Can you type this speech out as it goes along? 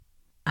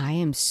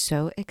am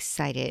so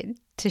excited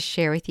to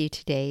share with you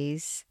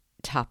today's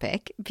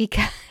topic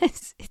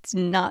because it's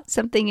not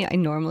something I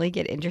normally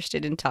get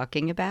interested in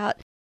talking about.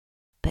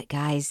 But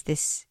guys,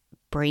 this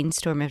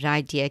brainstorm of an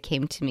idea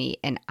came to me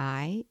and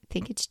I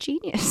think it's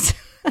genius.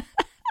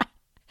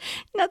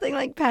 Nothing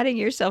like patting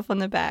yourself on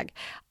the back.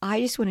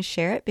 I just want to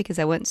share it because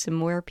I want some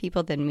more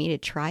people than me to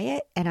try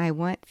it and I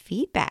want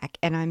feedback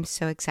and I'm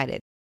so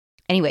excited.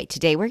 Anyway,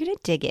 today we're going to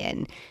dig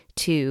in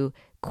to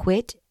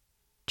quit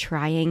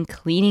trying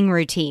cleaning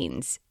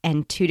routines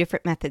and 2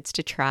 different methods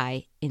to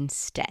try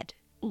instead.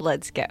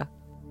 Let's go.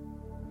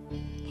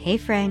 Hey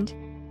friend,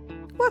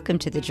 welcome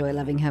to the Joy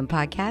Loving Home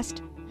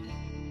Podcast.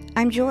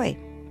 I'm Joy,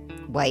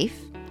 wife,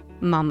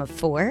 mom of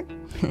 4,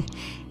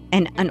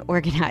 and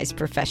unorganized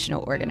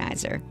professional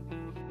organizer.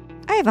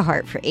 I have a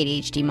heart for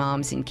ADHD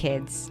moms and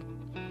kids.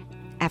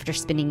 After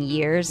spending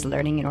years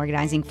learning and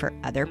organizing for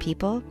other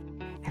people,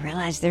 I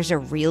realized there's a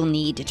real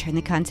need to turn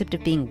the concept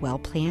of being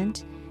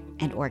well-planned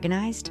and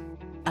organized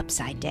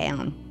upside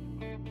down.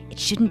 It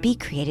shouldn't be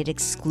created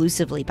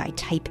exclusively by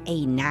type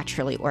A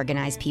naturally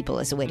organized people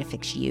as a way to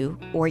fix you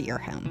or your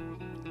home.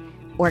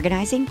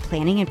 Organizing,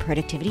 planning, and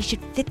productivity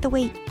should fit the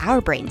way our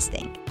brains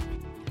think.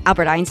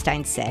 Albert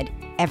Einstein said,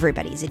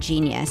 everybody's a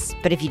genius,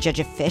 but if you judge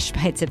a fish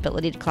by its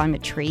ability to climb a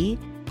tree,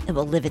 it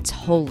will live its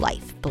whole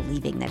life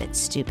believing that it's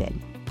stupid.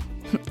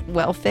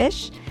 Well,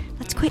 fish,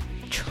 let's quit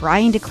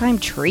trying to climb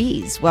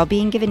trees while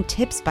being given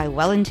tips by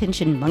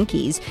well-intentioned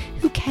monkeys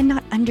who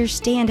cannot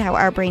understand how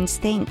our brains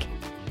think.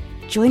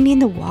 Join me in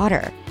the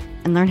water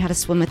and learn how to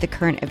swim with the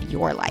current of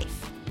your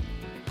life.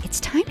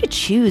 It's time to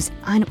choose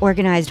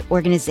unorganized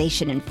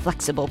organization and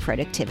flexible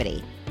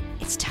productivity.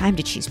 It's time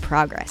to choose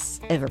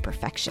progress over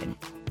perfection.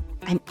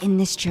 I'm in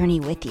this journey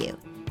with you,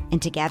 and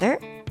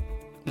together,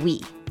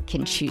 we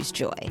can choose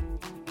joy.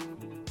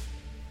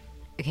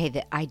 Okay,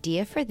 the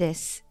idea for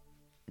this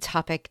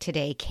topic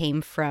today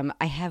came from,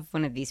 I have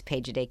one of these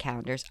page-a-day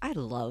calendars. I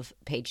love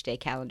page-a-day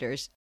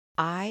calendars.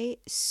 I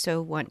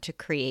so want to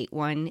create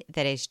one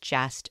that is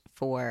just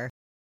for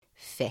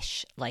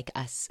fish like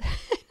us.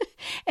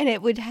 And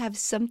it would have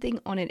something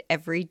on it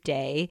every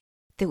day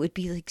that would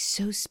be like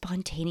so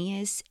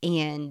spontaneous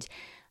and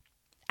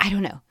I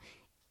don't know.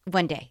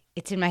 One day,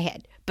 it's in my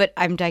head, but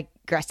I'm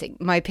digressing.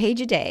 My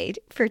page-a-day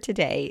for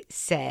today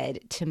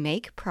said to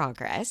make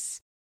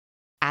progress,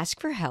 ask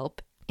for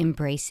help,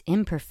 embrace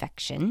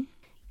imperfection,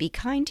 be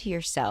kind to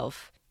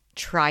yourself,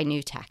 try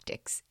new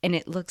tactics. And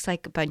it looks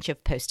like a bunch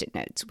of Post-it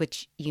notes,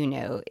 which you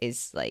know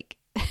is like,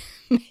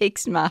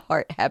 makes my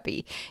heart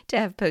happy to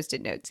have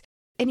Post-it notes.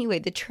 Anyway,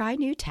 the try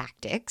new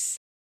tactics,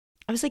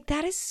 I was like,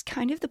 that is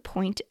kind of the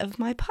point of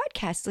my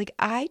podcast. Like,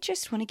 I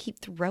just want to keep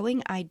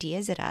throwing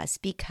ideas at us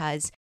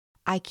because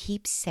I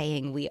keep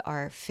saying we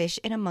are fish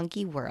in a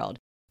monkey world.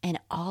 And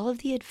all of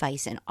the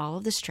advice and all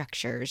of the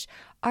structures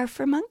are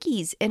for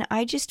monkeys. And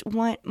I just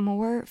want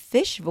more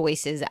fish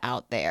voices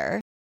out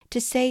there to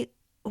say,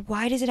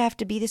 why does it have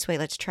to be this way?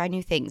 Let's try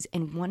new things.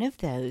 And one of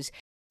those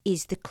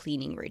is the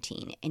cleaning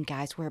routine. And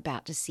guys, we're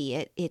about to see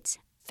it. It's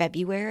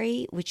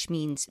February, which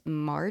means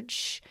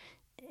March,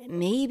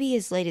 maybe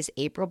as late as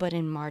April, but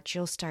in March,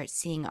 you'll start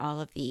seeing all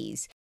of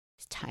these.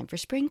 It's time for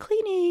spring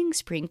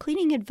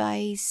cleaning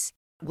advice.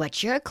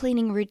 What's your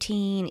cleaning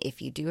routine?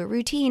 If you do a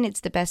routine,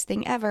 it's the best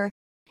thing ever.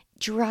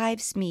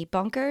 Drives me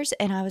bonkers.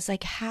 And I was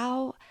like,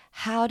 how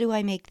do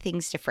I make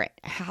things different?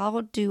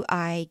 How do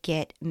I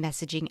get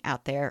messaging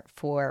out there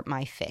for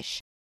my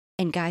fish?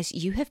 And guys,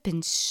 you have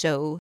been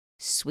so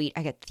sweet.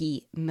 I got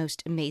the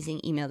most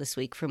amazing email this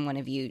week from one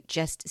of you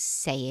just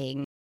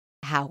saying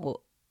how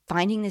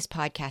finding this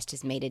podcast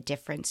has made a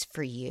difference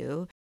for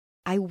you.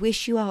 I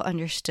wish you all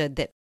understood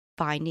that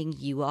finding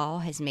you all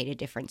has made a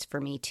difference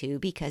for me too,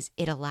 because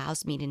it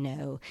allows me to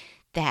know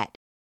that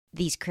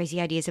these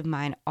crazy ideas of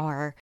mine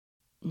are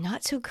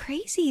not so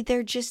crazy.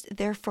 They're just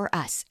there for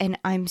us. And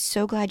I'm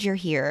so glad you're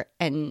here.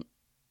 And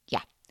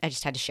yeah, I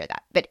just had to share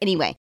that. But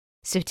anyway,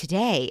 so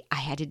today I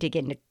had to dig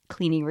into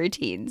cleaning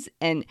routines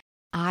and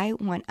I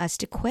want us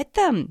to quit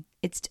them.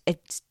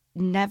 It's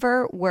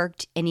never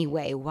worked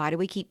anyway. Why do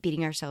we keep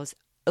beating ourselves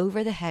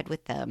over the head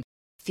with them,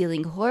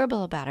 feeling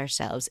horrible about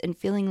ourselves and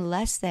feeling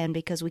less than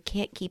because we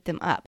can't keep them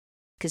up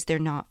because they're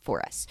not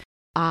for us?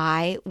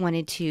 I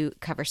wanted to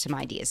cover some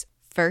ideas.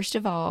 First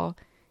of all,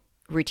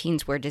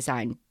 routines were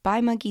designed by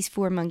monkeys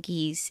for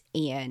monkeys,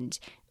 and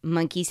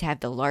monkeys have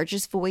the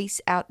largest voice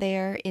out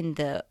there in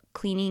the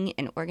cleaning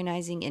and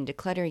organizing and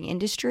decluttering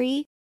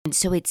industry. And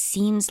so it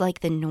seems like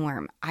the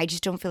norm. I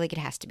just don't feel like it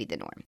has to be the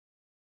norm.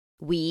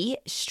 We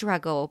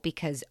struggle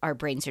because our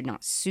brains are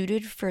not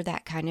suited for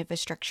that kind of a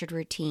structured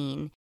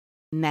routine.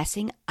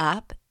 Messing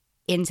up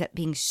ends up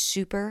being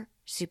super,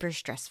 super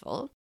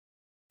stressful.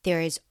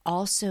 There is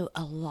also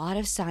a lot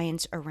of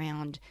science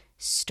around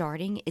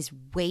starting is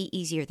way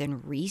easier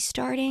than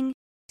restarting.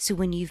 So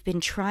when you've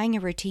been trying a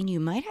routine, you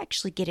might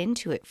actually get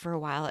into it for a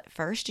while at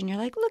first and you're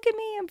like, look at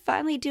me, I'm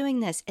finally doing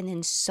this. And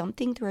then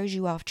something throws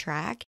you off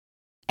track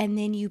and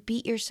then you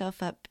beat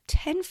yourself up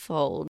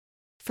tenfold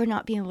for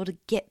not being able to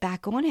get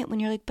back on it when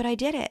you're like, but I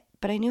did it,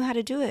 but I knew how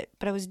to do it,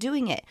 but I was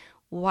doing it.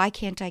 why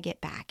can't I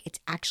get back? It's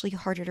actually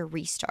harder to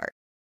restart.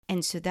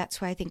 And so that's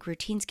why I think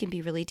routines can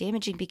be really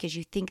damaging, because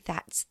you think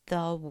that's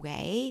the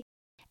way.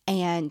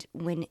 And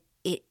when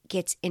it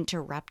gets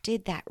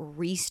interrupted, that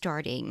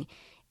restarting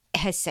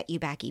has set you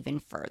back even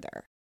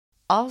further.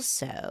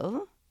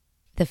 Also,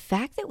 the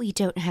fact that we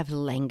don't have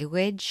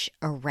language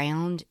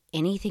around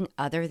anything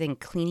other than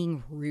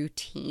cleaning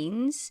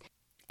routines,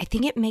 I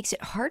think it makes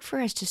it hard for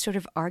us to sort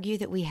of argue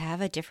that we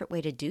have a different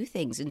way to do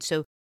things. And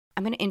so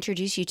I'm going to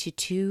introduce you to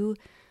two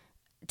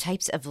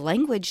types of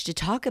language to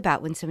talk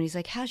about when somebody's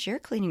like, how's your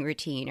cleaning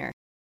routine? Or,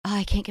 oh,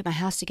 I can't get my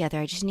house together.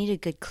 I just need a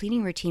good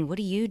cleaning routine. What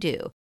do you do?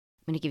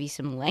 I'm going to give you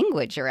some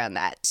language around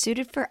that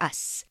suited for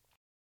us.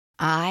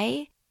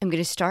 I am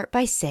going to start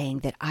by saying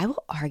that I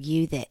will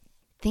argue that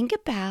think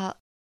about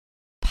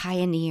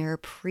pioneer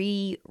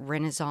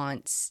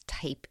pre-Renaissance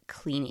type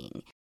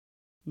cleaning.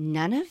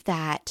 None of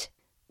that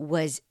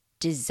was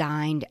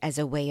designed as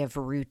a way of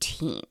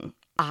routine.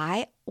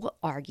 I will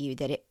argue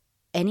that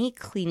any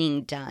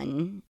cleaning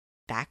done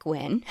back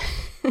when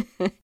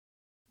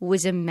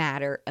was a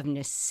matter of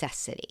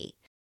necessity.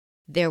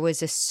 There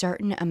was a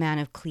certain amount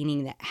of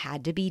cleaning that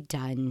had to be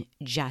done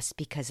just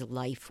because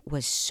life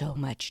was so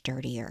much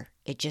dirtier.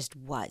 It just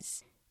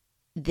was.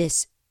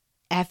 This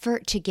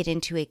effort to get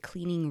into a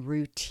cleaning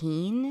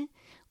routine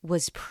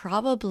was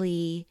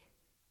probably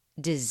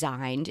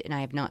designed, and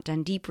I have not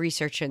done deep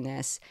research on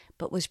this,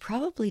 but was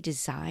probably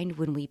designed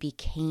when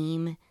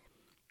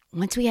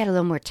once we had a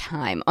little more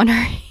time on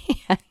our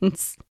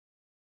hands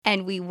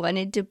and we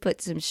wanted to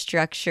put some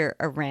structure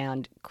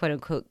around, quote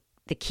unquote,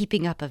 the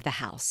keeping up of the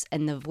house.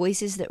 And the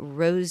voices that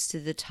rose to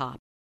the top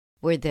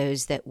were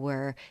those that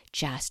were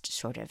just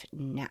sort of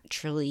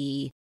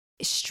naturally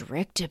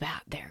strict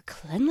about their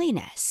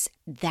cleanliness.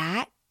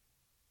 That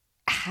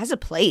has a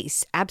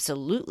place,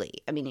 absolutely.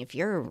 I mean, if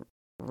you're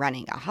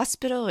running a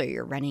hospital or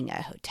you're running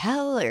a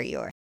hotel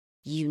or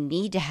you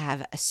need to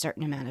have a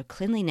certain amount of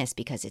cleanliness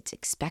because it's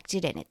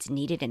expected and it's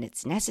needed and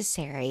it's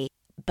necessary.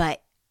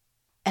 But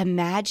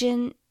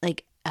imagine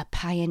like a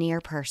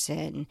pioneer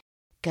person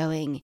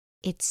going,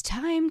 it's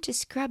time to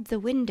scrub the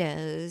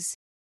windows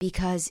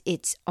because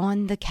it's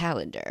on the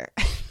calendar.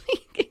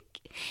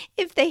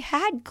 If they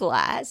had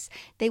glass,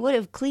 they would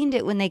have cleaned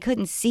it when they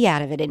couldn't see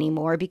out of it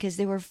anymore because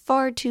there were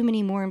far too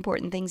many more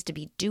important things to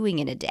be doing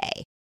in a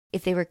day.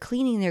 If they were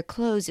cleaning their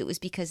clothes, it was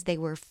because they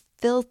were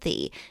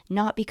filthy,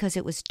 not because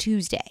it was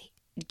Tuesday.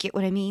 Get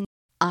what I mean?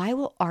 I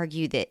will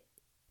argue that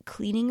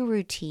cleaning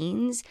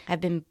routines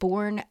have been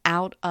born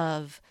out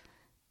of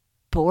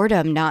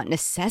boredom, not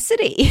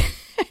necessity.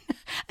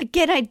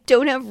 Again, I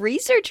don't have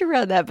research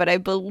around that, but I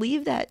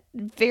believe that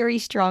very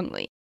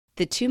strongly.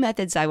 The two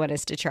methods I want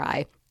us to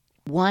try,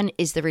 one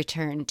is the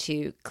return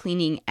to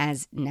cleaning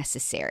as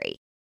necessary.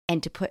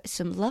 And to put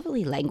some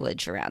lovely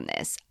language around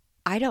this,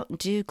 I don't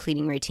do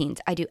cleaning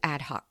routines. I do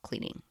ad hoc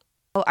cleaning.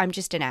 Oh, I'm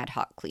just an ad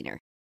hoc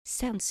cleaner.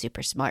 Sounds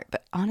super smart,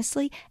 but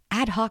honestly,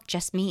 ad hoc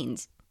just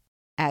means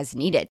as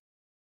needed.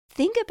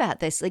 Think about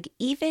this. Like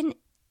even,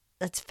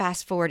 let's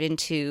fast forward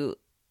into,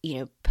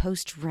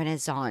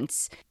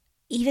 post-Renaissance,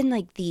 even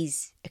like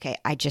these, okay,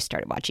 I just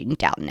started watching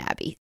Downton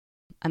Abbey.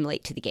 I'm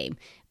late to the game,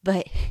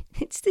 but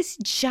it's this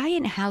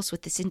giant house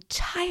with this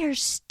entire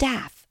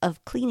staff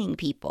of cleaning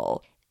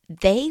people.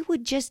 They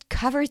would just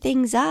cover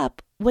things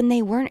up when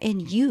they weren't in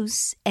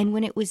use. And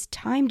when it was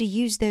time to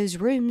use those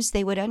rooms,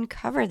 they would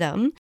uncover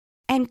them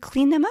and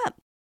clean them up.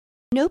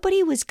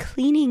 Nobody was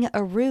cleaning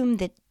a room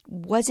that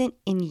wasn't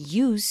in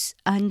use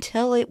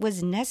until it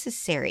was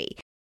necessary.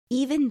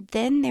 Even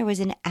then, there was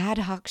an ad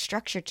hoc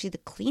structure to the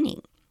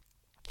cleaning.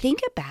 Think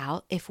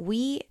about if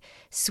we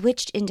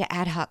switched into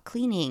ad hoc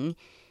cleaning,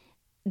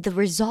 the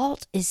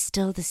result is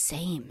still the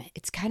same.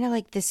 It's kind of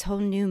like this whole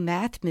new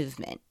math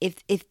movement.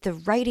 If the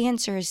right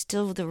answer is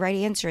still the right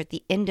answer at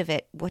the end of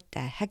it, what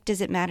the heck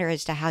does it matter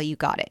as to how you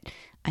got it?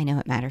 I know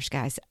it matters,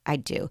 guys. I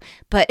do.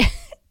 But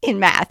in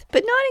math,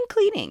 but not in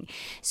cleaning.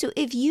 So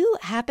if you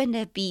happen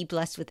to be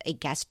blessed with a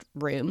guest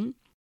room,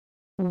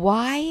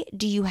 why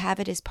do you have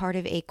it as part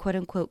of a quote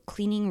unquote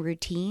cleaning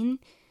routine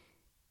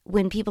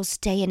when people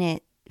stay in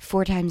it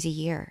 4 times a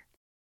year?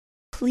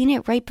 Clean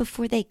it right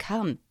before they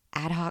come.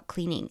 Ad hoc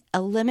cleaning.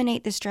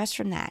 Eliminate the stress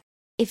from that.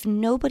 If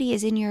nobody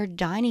is in your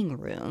dining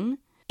room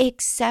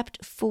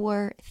except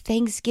for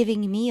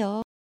Thanksgiving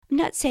meal, I'm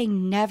not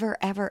saying never,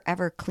 ever,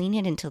 ever clean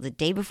it until the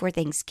day before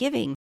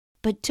Thanksgiving,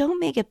 but don't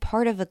make it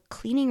part of a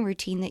cleaning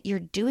routine that you're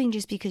doing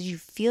just because you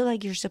feel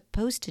like you're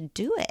supposed to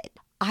do it.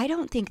 I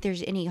don't think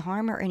there's any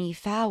harm or any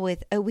foul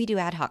with, oh, we do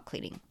ad hoc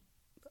cleaning.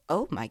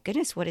 Oh my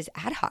goodness, what is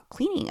ad hoc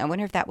cleaning? I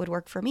wonder if that would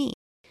work for me.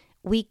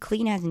 We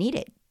clean as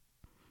needed.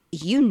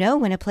 You know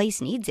when a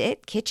place needs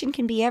it. Kitchen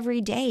can be every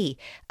day.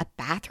 A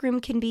bathroom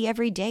can be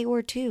every day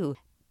or two.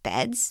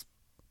 Beds,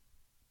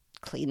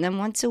 clean them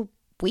once a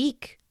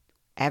week,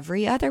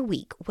 every other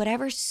week,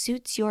 whatever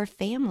suits your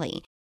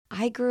family.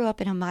 I grew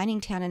up in a mining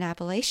town in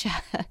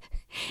Appalachia,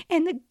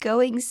 and the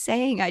going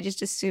saying, I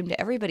just assumed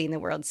everybody in the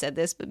world said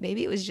this, but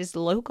maybe it was just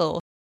local.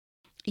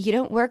 You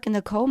don't work in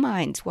the coal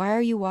mines. Why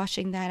are you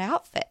washing that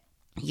outfit?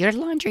 Your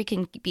laundry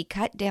can be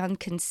cut down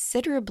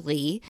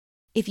considerably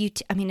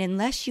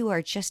Unless you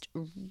are just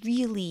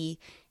really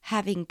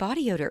having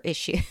body odor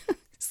issues,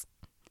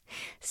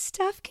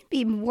 stuff can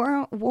be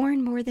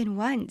worn more than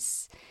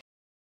once.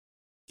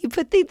 You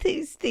put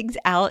these things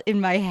out in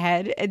my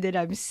head, and then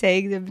I'm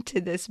saying them to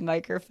this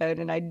microphone,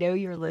 and I know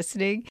you're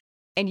listening,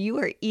 and you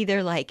are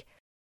either like,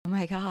 oh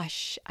my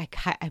gosh,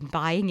 I'm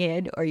buying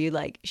in, or you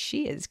like,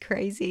 she is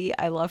crazy.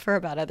 I love her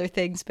about other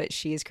things, but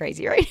she is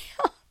crazy right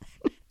now.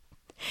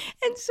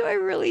 And so I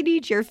really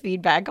need your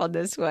feedback on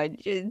this one.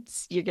 You're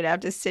going to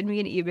have to send me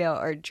an email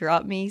or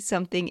drop me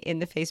something in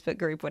the Facebook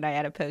group when I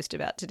add a post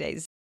about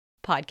today's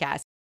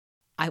podcast.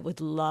 I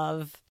would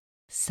love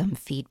some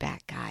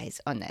feedback,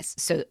 guys, on this.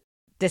 So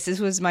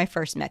was my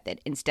first method.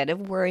 Instead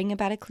of worrying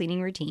about a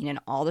cleaning routine and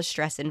all the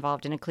stress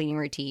involved in a cleaning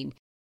routine,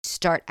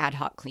 start ad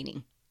hoc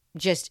cleaning.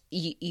 Just,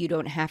 you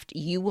don't have to,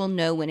 you will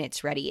know when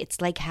it's ready.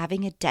 It's like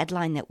having a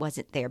deadline that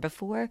wasn't there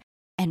before.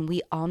 And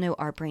we all know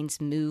our brains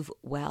move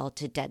well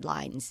to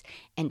deadlines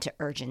and to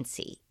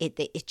urgency.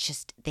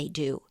 They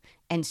do.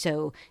 And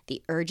so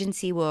the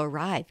urgency will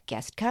arrive.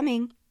 Guest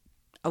coming.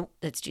 Oh,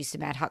 let's do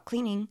some ad hoc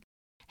cleaning.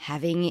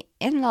 Having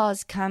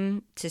in-laws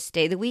come to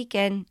stay the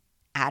weekend.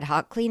 Ad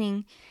hoc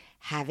cleaning.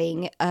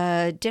 Having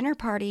a dinner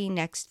party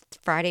next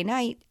Friday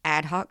night.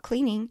 Ad hoc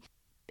cleaning.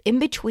 In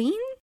between,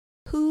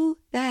 who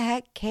the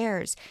heck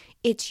cares?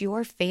 It's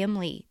your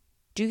family.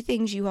 Do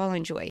things you all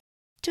enjoy.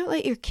 Don't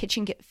let your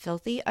kitchen get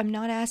filthy. I'm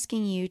not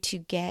asking you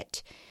to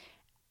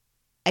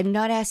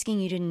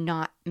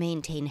not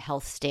maintain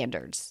health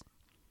standards.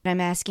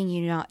 I'm asking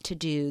you not to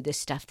do the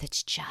stuff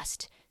that's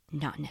just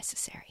not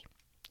necessary.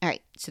 All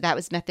right, so that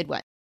was method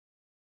 1.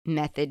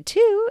 Method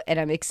 2, and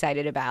I'm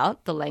excited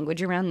about the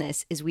language around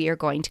this, is we are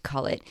going to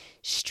call it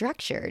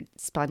structured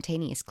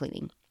spontaneous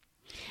cleaning.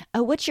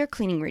 Oh, what's your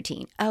cleaning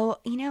routine? Oh,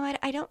 you know what?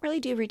 I don't really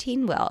do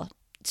routine well.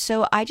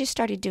 So I just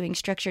started doing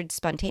structured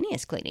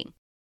spontaneous cleaning.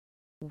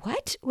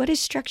 What? What is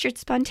structured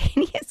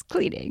spontaneous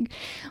cleaning?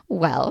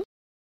 Well,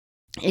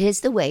 it is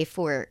the way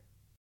for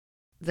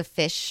the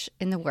fish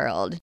in the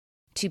world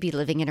to be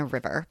living in a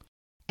river.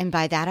 And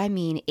by that, I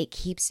mean it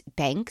keeps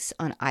banks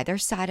on either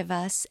side of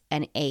us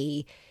and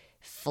a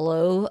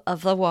flow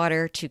of the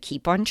water to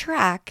keep on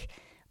track,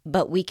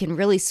 but we can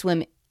really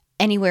swim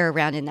anywhere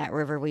around in that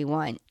river we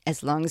want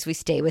as long as we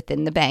stay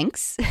within the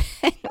banks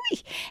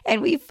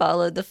and we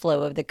follow the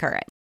flow of the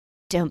current.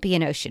 Don't be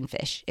an ocean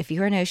fish. If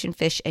you're an ocean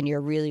fish and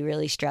you're really,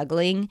 really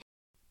struggling,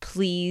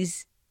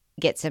 please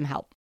get some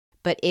help.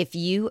 But if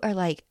you are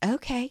like,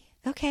 okay,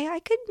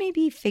 I could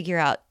maybe figure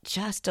out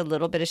just a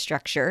little bit of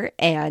structure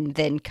and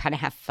then kind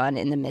of have fun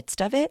in the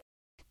midst of it,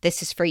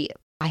 this is for you.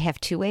 I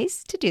have 2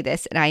 ways to do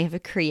this, and I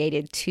have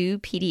created 2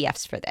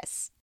 PDFs for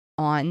this.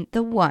 On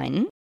the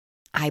one,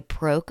 I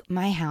broke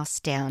my house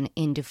down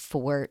into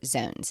 4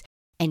 zones,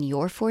 and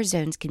your 4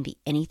 zones can be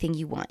anything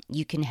you want.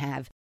 You can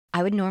have,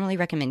 I would normally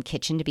recommend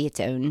kitchen to be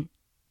its own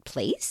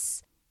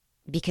place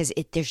because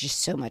there's just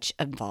so much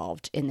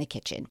involved in the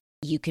kitchen.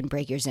 You can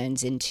break your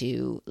zones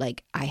into,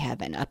 like, I have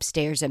an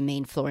upstairs, a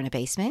main floor, and a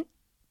basement.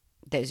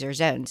 Those are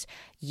zones.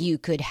 You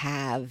could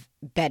have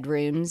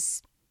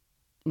bedrooms,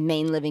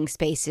 main living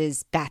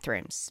spaces,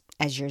 bathrooms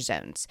as your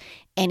zones.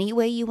 Any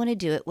way you want to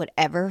do it,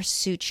 whatever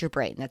suits your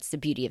brain. That's the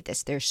beauty of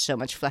this. There's so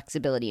much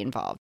flexibility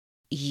involved.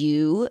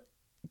 You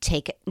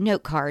take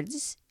note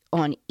cards.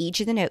 On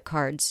each of the note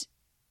cards,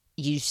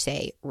 you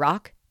say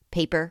rock,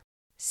 paper,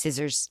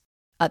 scissors,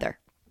 other.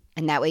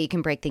 And that way you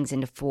can break things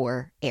into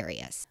 4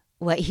 areas.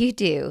 What you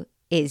do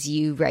is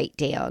you write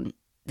down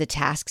the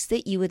tasks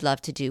that you would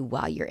love to do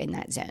while you're in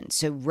that zone.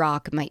 So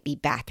rock might be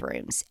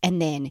bathrooms,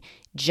 and then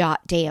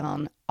jot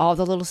down all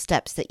the little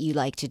steps that you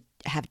like to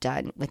have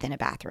done within a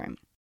bathroom.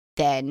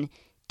 Then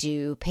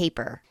do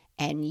paper,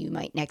 and you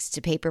might next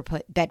to paper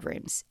put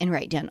bedrooms and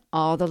write down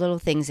all the little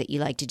things that you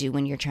like to do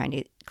when you're trying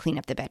to clean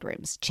up the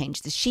bedrooms.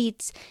 Change the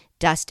sheets,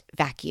 dust,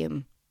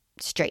 vacuum,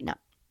 straighten up.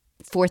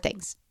 4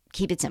 things.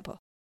 Keep it simple.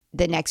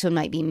 The next one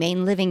might be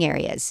main living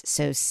areas.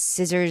 So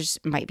scissors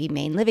might be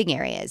main living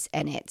areas,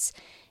 and it's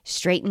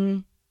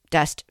straighten,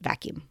 dust,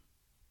 vacuum.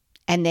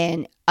 And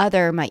then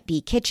other might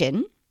be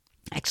kitchen.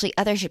 Actually,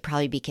 other should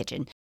probably be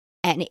kitchen.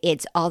 And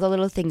it's all the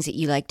little things that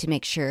you like to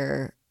make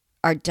sure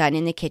are done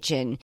in the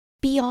kitchen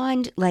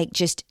beyond like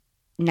just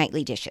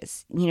nightly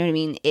dishes. You know what I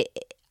mean?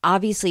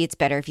 Obviously, it's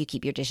better if you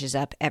keep your dishes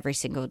up every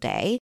single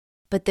day.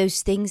 But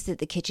those things that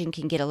the kitchen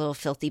can get a little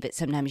filthy, but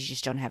sometimes you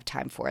just don't have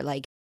time for,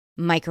 like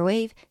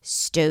microwave,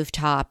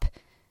 stovetop,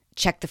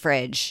 check the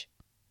fridge,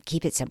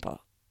 keep it simple.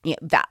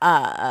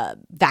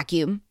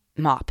 Vacuum,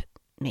 mop,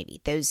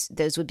 maybe. Those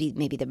would be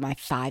maybe my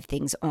 5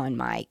 things on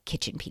my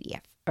kitchen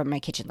PDF or my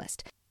kitchen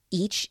list.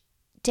 Each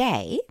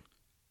day,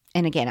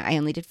 and again, I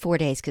only did 4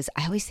 days because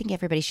I always think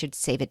everybody should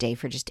save a day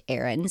for just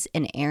errands.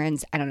 And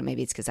errands, I don't know,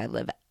 maybe it's because I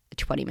live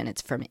 20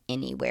 minutes from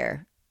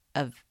anywhere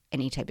of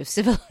any type of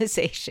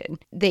civilization.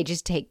 They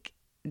just take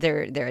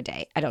their a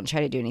day. I don't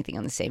try to do anything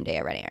on the same day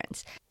I run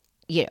errands.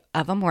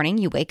 Of a morning,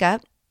 you wake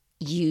up,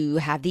 you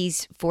have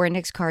these 4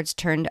 index cards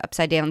turned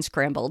upside down,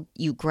 scrambled.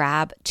 You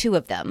grab 2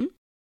 of them,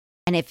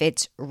 And if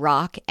it's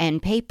rock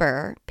and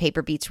paper,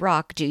 paper beats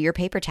rock, do your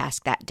paper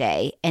task that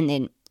day and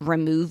then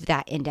remove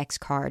that index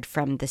card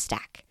from the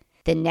stack.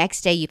 The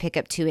next day you pick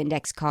up 2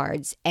 index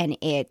cards and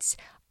it's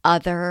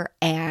other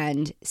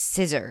and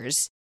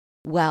scissors.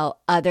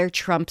 Well, other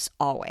trumps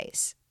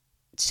always.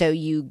 So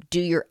you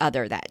do your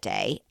other that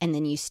day and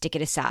then you stick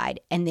it aside.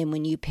 And then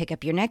when you pick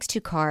up your next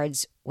 2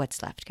 cards,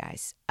 what's left,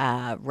 guys?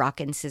 Rock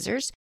and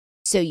scissors.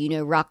 So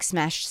rock,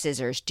 smash,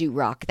 scissors, do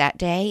rock that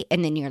day.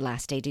 And then your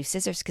last day do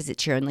scissors because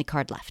it's your only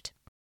card left.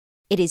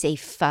 It is a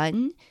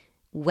fun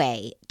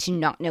way to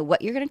not know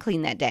what you're going to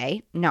clean that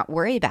day, not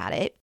worry about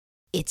it.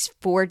 It's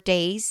 4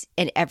 days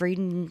and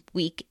every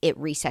week it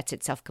resets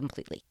itself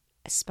completely.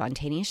 A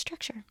spontaneous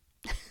structure.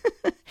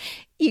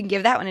 You can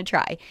give that one a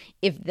try.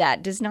 If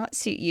that does not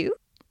suit you,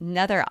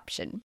 another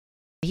option.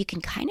 You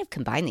can kind of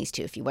combine these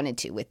two if you wanted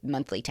to with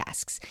monthly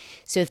tasks.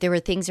 So if there were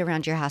things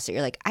around your house that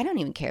you're like, I don't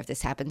even care if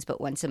this happens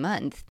but once a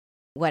month.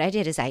 What I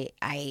did is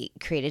I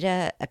created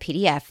a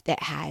PDF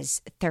that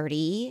has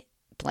 30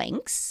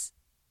 blanks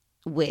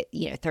with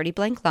 30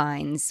 blank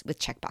lines with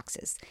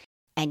checkboxes.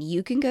 And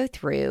you can go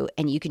through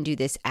and you can do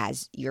this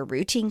as your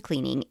routine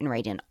cleaning and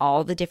write in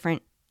all the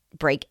different,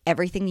 break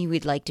everything you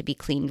would like to be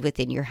cleaned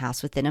within your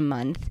house within a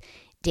month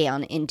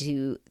down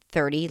into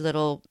 30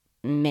 little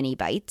mini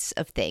bites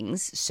of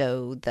things.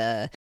 So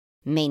the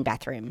main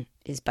bathroom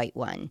is bite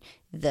 1.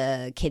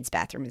 The kids'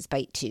 bathroom is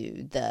bite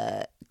 2.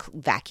 The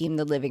vacuum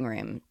the living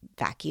room,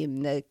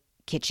 vacuum the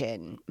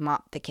kitchen,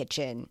 mop the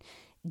kitchen,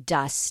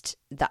 dust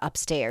the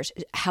upstairs.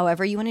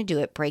 However you want to do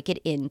it, break it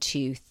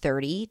into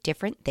 30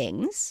 different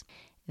things.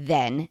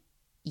 Then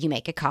you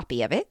make a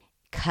copy of it,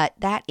 cut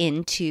that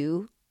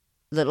into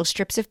little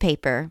strips of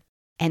paper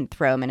and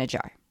throw them in a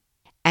jar.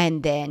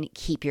 And then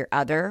keep your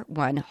other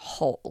one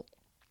whole.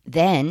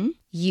 Then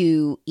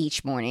you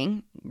each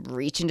morning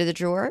reach into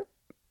the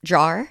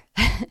jar,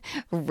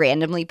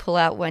 randomly pull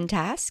out one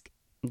task.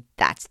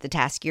 That's the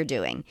task you're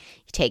doing.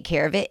 You take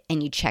care of it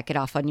and you check it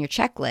off on your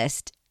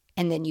checklist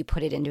and then you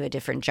put it into a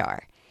different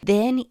jar.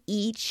 Then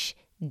each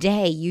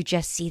day you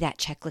just see that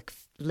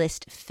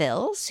checklist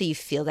fill, so you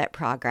feel that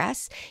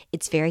progress.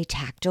 It's very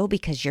tactile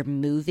because you're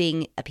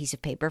moving a piece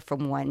of paper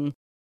from one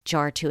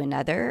jar to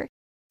another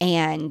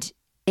and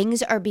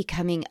things are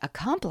becoming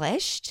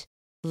accomplished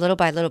little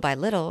by little by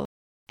little.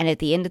 And at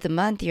the end of the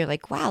month, you're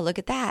like, wow, look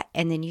at that.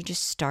 And then you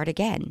just start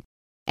again.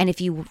 And if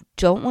you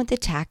don't want the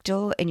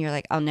tactile and you're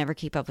like, I'll never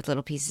keep up with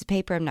little pieces of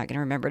paper, I'm not going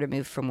to remember to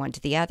move from one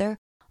to the other,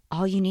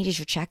 all you need is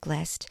your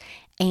checklist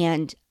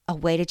and a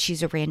way to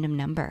choose a random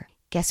number.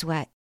 Guess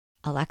what?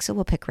 Alexa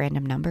will pick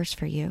random numbers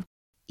for you.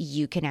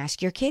 You can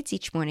ask your kids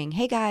each morning,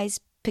 hey guys,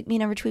 pick me a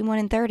number between 1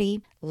 and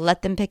 30.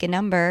 Let them pick a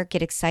number,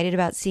 get excited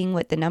about seeing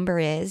what the number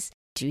is,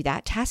 do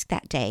that task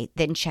that day,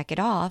 then check it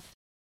off.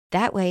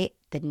 That way,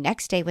 the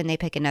next day when they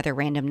pick another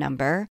random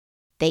number,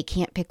 they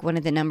can't pick one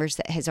of the numbers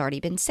that has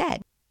already been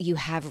said. You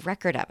have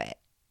record of it.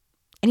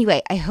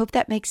 Anyway, I hope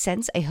that makes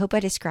sense. I hope I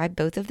described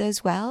both of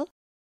those well.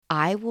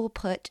 I will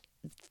put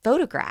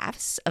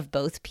photographs of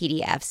both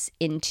PDFs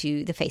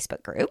into the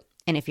Facebook group.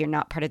 And if you're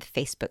not part of the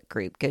Facebook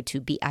group, go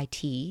to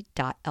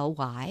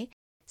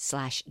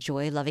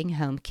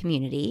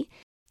bit.ly/joylovinghomecommunity.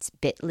 It's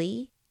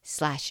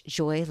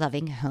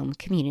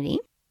bit.ly/joylovinghomecommunity.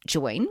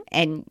 Join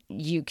and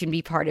you can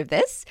be part of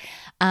this.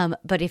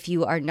 But if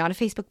you are not a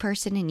Facebook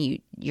person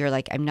and you're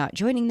like, I'm not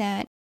joining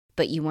that,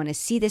 but you want to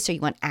see this or you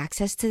want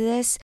access to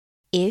this,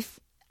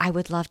 I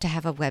would love to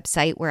have a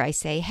website where I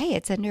say, hey,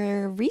 it's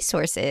under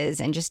resources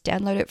and just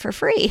download it for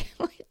free,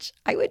 which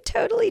I would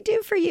totally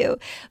do for you.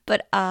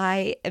 But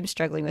I am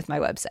struggling with my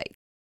website.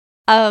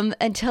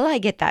 Until I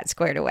get that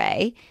squared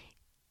away,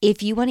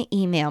 if you want to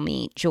email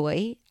me,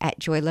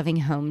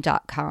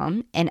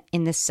 joy@joylovinghome.com, and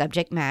in the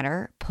subject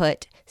matter,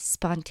 put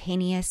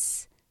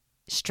spontaneous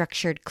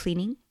structured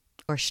cleaning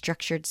or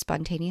structured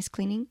spontaneous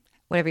cleaning,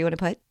 whatever you want to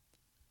put,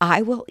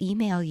 I will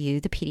email you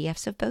the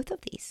PDFs of both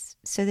of these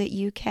so that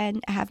you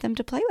can have them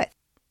to play with.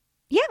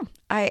 Yeah,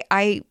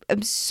 I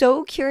am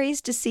so curious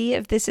to see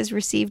if this is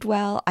received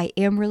well. I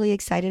am really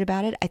excited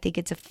about it. I think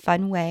it's a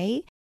fun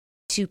way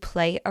to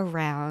play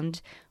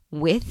around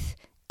with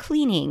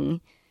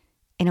cleaning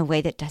in a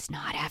way that does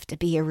not have to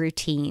be a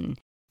routine.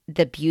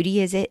 The beauty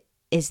is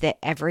that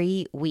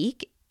every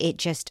week it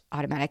just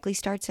automatically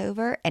starts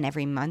over and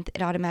every month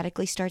it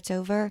automatically starts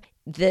over.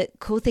 The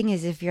cool thing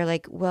is if you're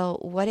like, well,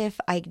 what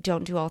if I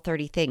don't do all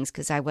 30 things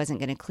because I wasn't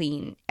going to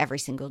clean every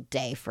single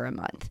day for a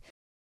month?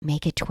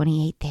 Make it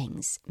 28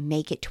 things.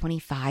 Make it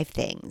 25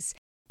 things.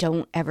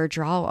 Don't ever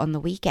draw on the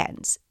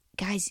weekends.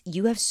 Guys,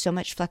 you have so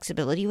much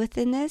flexibility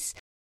within this.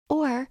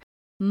 Or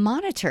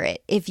monitor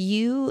it. If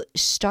you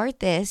start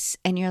this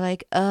and you're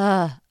like,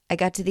 I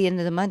got to the end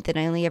of the month and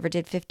I only ever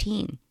did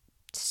 15.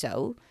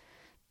 So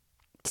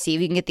see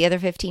if you can get the other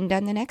 15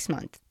 done the next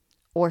month.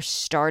 Or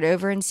start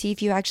over and see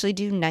if you actually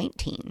do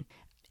 19.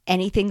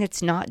 Anything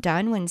that's not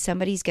done when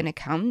somebody's going to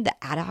come, the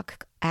ad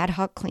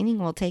hoc cleaning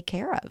will take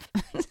care of.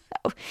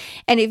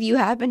 And if you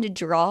happen to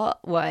draw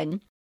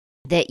one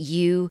that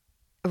you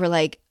were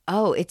like,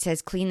 Oh, it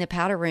says clean the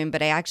powder room,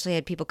 but I actually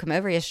had people come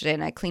over yesterday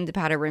and I cleaned the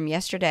powder room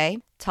yesterday.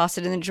 Toss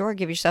it in the drawer,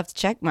 give yourself the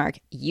check mark.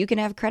 You can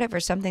have credit for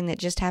something that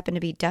just happened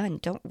to be done.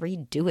 Don't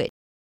redo it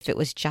if it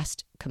was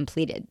just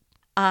completed.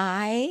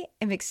 I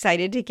am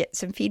excited to get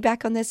some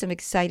feedback on this. I'm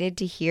excited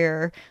to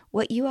hear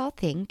what you all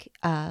think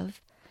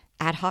of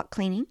ad hoc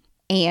cleaning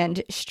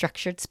and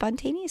structured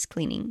spontaneous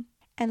cleaning.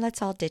 And let's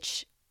all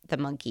ditch the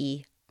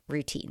monkey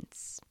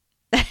routines.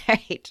 All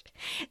right,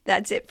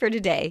 that's it for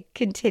today.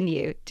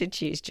 Continue to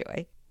choose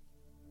joy.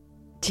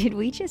 Did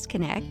we just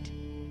connect?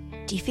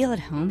 Do you feel at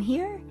home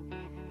here?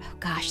 Oh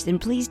gosh, then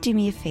please do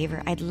me a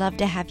favor. I'd love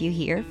to have you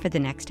here for the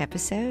next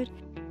episode.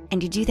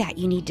 And to do that,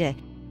 you need to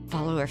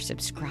follow or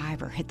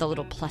subscribe or hit the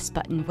little plus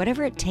button,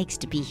 whatever it takes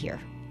to be here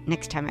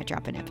next time I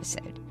drop an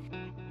episode.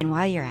 And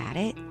while you're at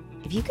it,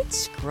 if you could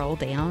scroll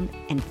down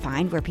and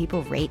find where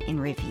people rate and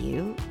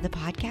review the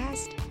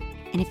podcast,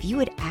 and if you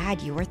would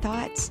add your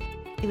thoughts,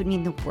 it would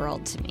mean the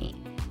world to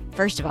me.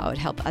 First of all, it would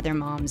help other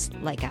moms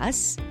like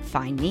us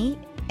find me,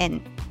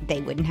 and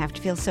they wouldn't have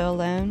to feel so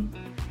alone.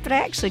 But I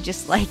actually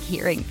just like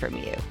hearing from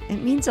you.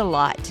 It means a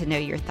lot to know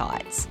your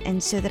thoughts,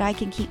 and so that I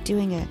can keep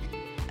doing a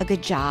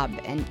good job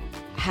and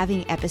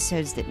having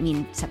episodes that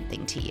mean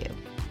something to you.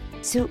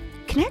 So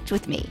connect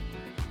with me.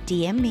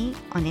 DM me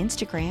on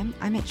Instagram.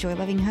 I'm at Joy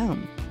Loving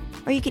Home.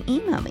 Or you can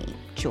email me,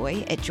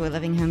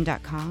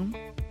 joy@joylovinghome.com.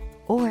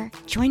 Or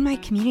join my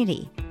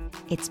community.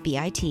 It's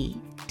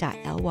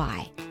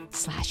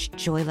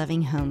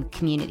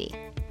bit.ly/joylovinghomecommunity.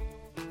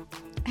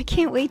 I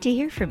can't wait to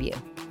hear from you.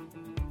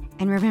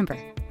 And remember,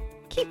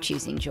 keep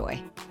choosing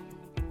joy.